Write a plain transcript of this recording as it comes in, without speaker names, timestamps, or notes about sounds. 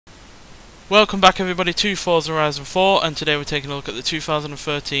Welcome back everybody to Forza Horizon 4, and today we're taking a look at the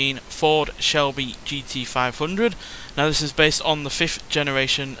 2013 Ford Shelby GT500. Now this is based on the 5th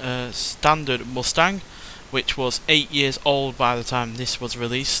generation standard Mustang, which was 8 years old by the time this was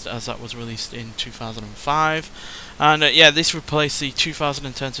released, as that was released in 2005. And yeah, this replaced the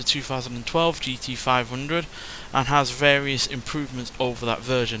 2010 to 2012 GT500 and has various improvements over that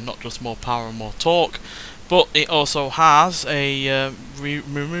version, not just more power and more torque. But it also has a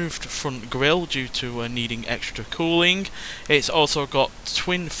removed front grille due to needing extra cooling. It's also got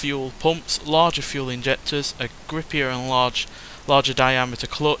twin fuel pumps, larger fuel injectors, a grippier and larger diameter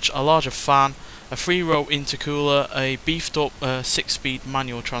clutch, a larger fan, a 3-row intercooler, a beefed up 6-speed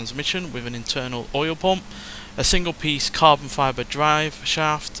manual transmission with an internal oil pump, a single-piece carbon fibre drive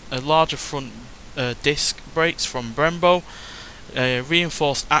shaft, a larger front disc brakes from Brembo,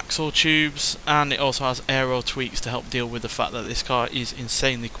 reinforced axle tubes, and it also has aero tweaks to help deal with the fact that this car is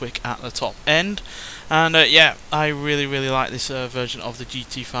insanely quick at the top end. And yeah, I really like this version of the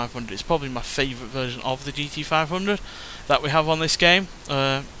GT500. It's probably my favourite version of the GT500 that we have on this game.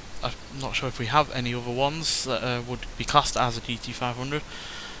 I'm not sure if we have any other ones that would be classed as a GT500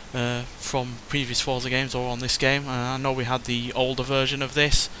 from previous Forza games or on this game. I know we had the older version of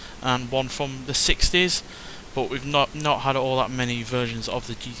this and one from the 60s, but we've not had all that many versions of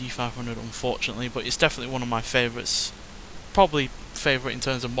the GT500 unfortunately, but it's definitely one of my favourites. Probably favourite in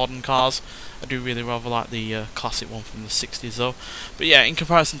terms of modern cars. I do really rather like the classic one from the 60s though. But yeah, in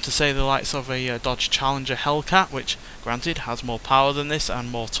comparison to say the likes of a Dodge Challenger Hellcat, which granted has more power than this and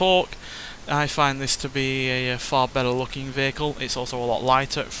more torque, I find this to be a far better looking vehicle. It's also a lot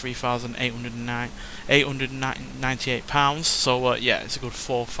lighter at 3,898 pounds, so yeah, it's a good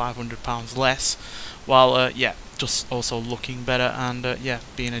 £400–500 less, while yeah, just also looking better and yeah,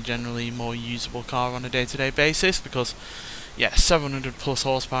 being a generally more usable car on a day-to-day basis, because yeah, 700 plus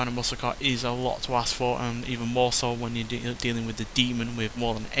horsepower in a muscle car is a lot to ask for, and even more so when you're dealing with the Demon with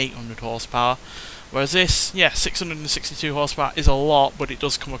more than 800 horsepower. Whereas this, yeah, 662 horsepower is a lot, but it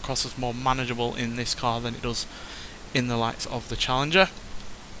does come across as more manageable in this car than it does in the likes of the Challenger.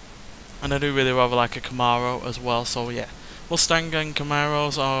 And I do really rather like a Camaro as well, so yeah, Mustang and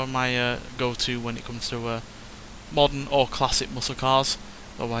Camaros are my go-to when it comes to modern or classic muscle cars.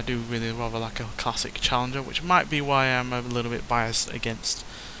 Though I do really rather like a classic Challenger, which might be why I'm a little bit biased against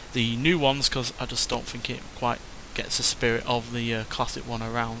the new ones, because I just don't think it quite gets the spirit of the classic one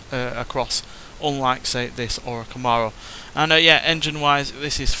across, unlike say this or a Camaro. And yeah, engine wise,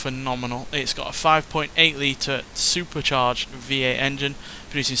 this is phenomenal. It's got a 5.8 litre supercharged V8 engine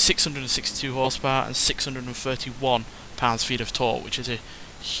producing 662 horsepower and 631 pounds-feet of torque, which is a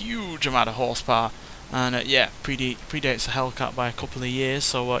huge amount of horsepower. And yeah, predates the Hellcat by a couple of years,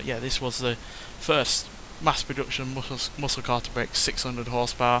 so yeah, this was the first mass production muscle car to break 600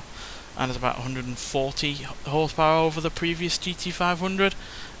 horsepower, and it's about 140 horsepower over the previous GT500,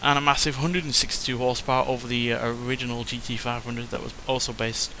 and a massive 162 horsepower over the original GT500 that was also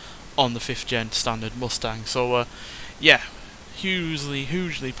based on the 5th gen standard Mustang. So yeah,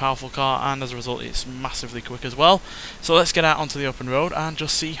 hugely powerful car, and as a result it's massively quick as well. So let's get out onto the open road and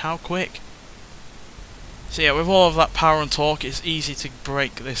just see how quick. So yeah, with all of that power and torque, it's easy to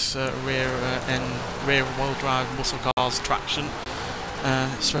break this rear wheel drive muscle car's traction,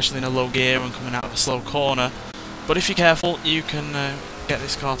 especially in a low gear and coming out of a slow corner. But if you're careful, you can get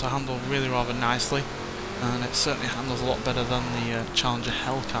this car to handle really rather nicely, and it certainly handles a lot better than the Challenger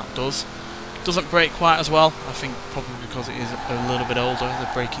Hellcat does. It doesn't brake quite as well, I think probably because it is a little bit older. The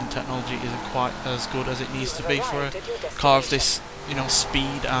braking technology isn't quite as good as it needs to be for a car of this, you know,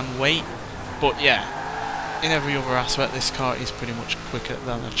 speed and weight. But yeah, in every other aspect, this car is pretty much quicker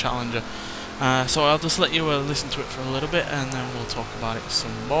than a Challenger. So I'll just let you listen to it for a little bit, and then we'll talk about it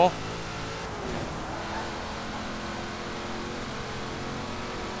some more.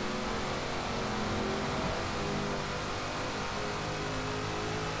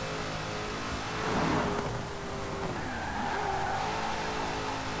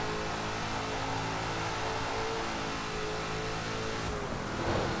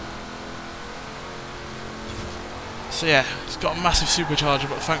 So yeah, it's got a massive supercharger,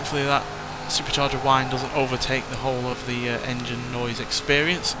 but thankfully that supercharger whine doesn't overtake the whole of the engine noise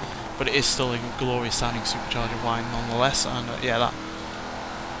experience, but it is still a glorious sounding supercharger whine nonetheless. And yeah, that,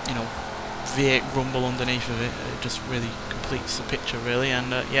 you know, V8 rumble underneath of it, it just really completes the picture really.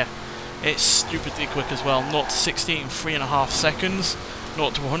 And yeah, it's stupidly quick as well. 0 to 60 in 3.5 seconds, 0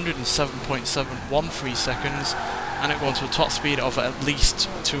 to 107.713 seconds, and it goes to a top speed of at least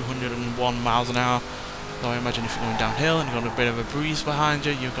 201 miles an hour. Though I imagine if you're going downhill and you've got a bit of a breeze behind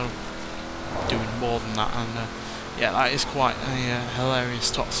you, you're going to be doing more than that. And yeah, that is quite a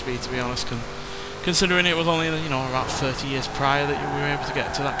hilarious top speed, to be honest, considering it was only, you know, about 30 years prior that we were able to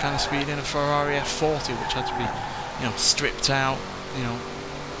get to that kind of speed in a Ferrari F40, which had to be, you know, stripped out, you know,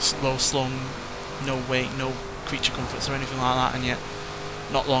 low slung, no weight, no creature comforts or anything like that, and yet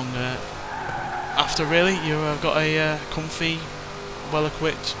not long after, really, you've got a comfy,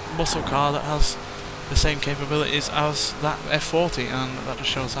 well-equipped muscle car that has the same capabilities as that F40, and that just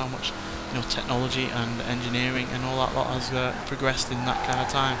shows how much, you know, technology and engineering and all that lot has progressed in that kind of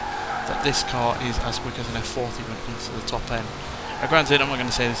time, that this car is as quick as an F40 when it comes to the top end. Granted, I'm not going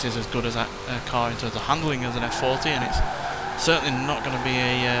to say this is as good as a car in terms of handling as an F40, and it's certainly not going to be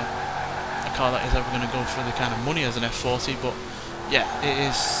a car that is ever going to go for the kind of money as an F40, but yeah, it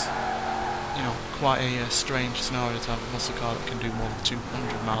is, you know, quite a strange scenario to have a muscle car that can do more than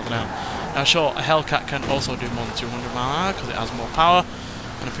 200 miles an hour. Now sure, a Hellcat can also do more than 200 miles an hour because it has more power,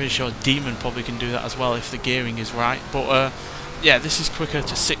 and I'm pretty sure a Demon probably can do that as well if the gearing is right, but yeah, this is quicker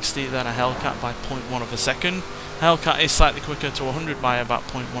to 60 than a Hellcat by 0.1 of a second. Hellcat is slightly quicker to 100 by about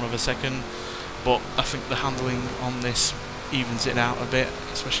 0.1 of a second, but I think the handling on this evens it out a bit,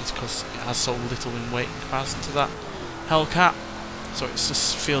 especially because it has so little in weight in comparison to that Hellcat. So it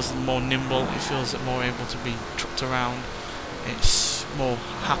just feels more nimble, it feels more able to be trucked around, it's more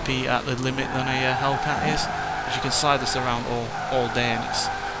happy at the limit than a Hellcat is, because you can slide this around all day and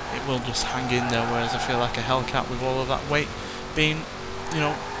it will just hang in there, whereas I feel like a Hellcat with all of that weight being, you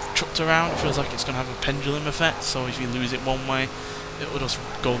know, trucked around, it feels like it's going to have a pendulum effect, so if you lose it one way, it will just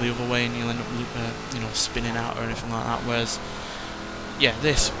go the other way and you'll end up you know, spinning out or anything like that, whereas yeah,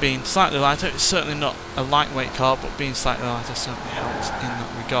 this being slightly lighter, it's certainly not a lightweight car, but being slightly lighter certainly helps in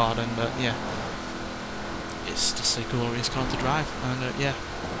that regard, and yeah, it's just a glorious car to drive, and yeah,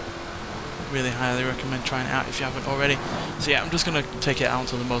 really highly recommend trying it out if you haven't already. So yeah, I'm just going to take it out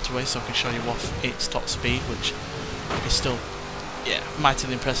onto the motorway so I can show you off its top speed, which is still, yeah,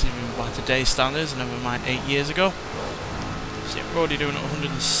 mightily impressive even by today's standards, never mind 8 years ago. So yeah, we're already doing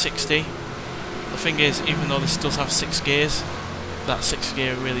 160. The thing is, even though this does have 6 gears, that 6th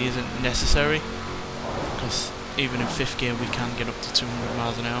gear really isn't necessary, because even in 5th gear we can get up to 200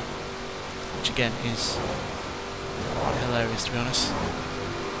 miles an hour, which again is quite hilarious, to be honest.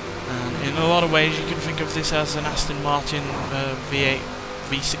 And in a lot of ways you can think of this as an Aston Martin V8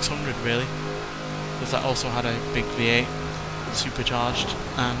 V600 really, because that also had a big V8 supercharged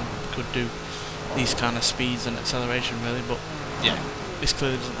and could do these kind of speeds and acceleration really, but yeah, this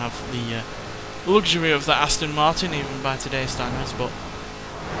clearly doesn't have the luxury of the Aston Martin even by today's standards, but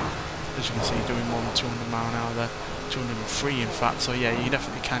as you can see, doing more than 200 miles an hour there, 203 in fact, so yeah, you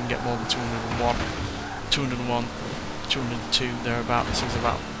definitely can get more than 201, 202 thereabout. This is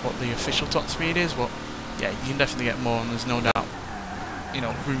about what the official top speed is, but yeah, you can definitely get more, and there's no doubt, you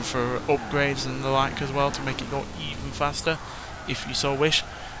know, room for upgrades and the like as well to make it go even faster if you so wish.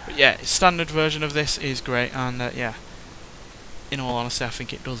 But yeah, standard version of this is great, and yeah, in all honesty, I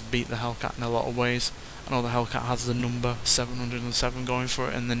think it does beat the Hellcat in a lot of ways. I know the Hellcat has the number 707 going for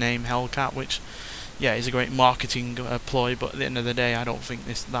it and the name Hellcat, which yeah, is a great marketing ploy, but at the end of the day I don't think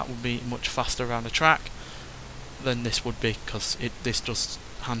that would be much faster around a track than this would be, because this does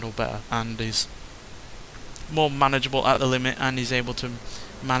handle better and is more manageable at the limit and is able to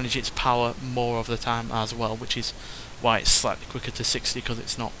manage its power more of the time as well, which is why it's slightly quicker to 60, because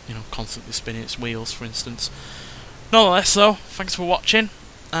it's not, you know, constantly spinning its wheels, for instance. Nonetheless though, thanks for watching,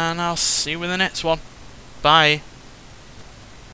 and I'll see you in the next one. Bye.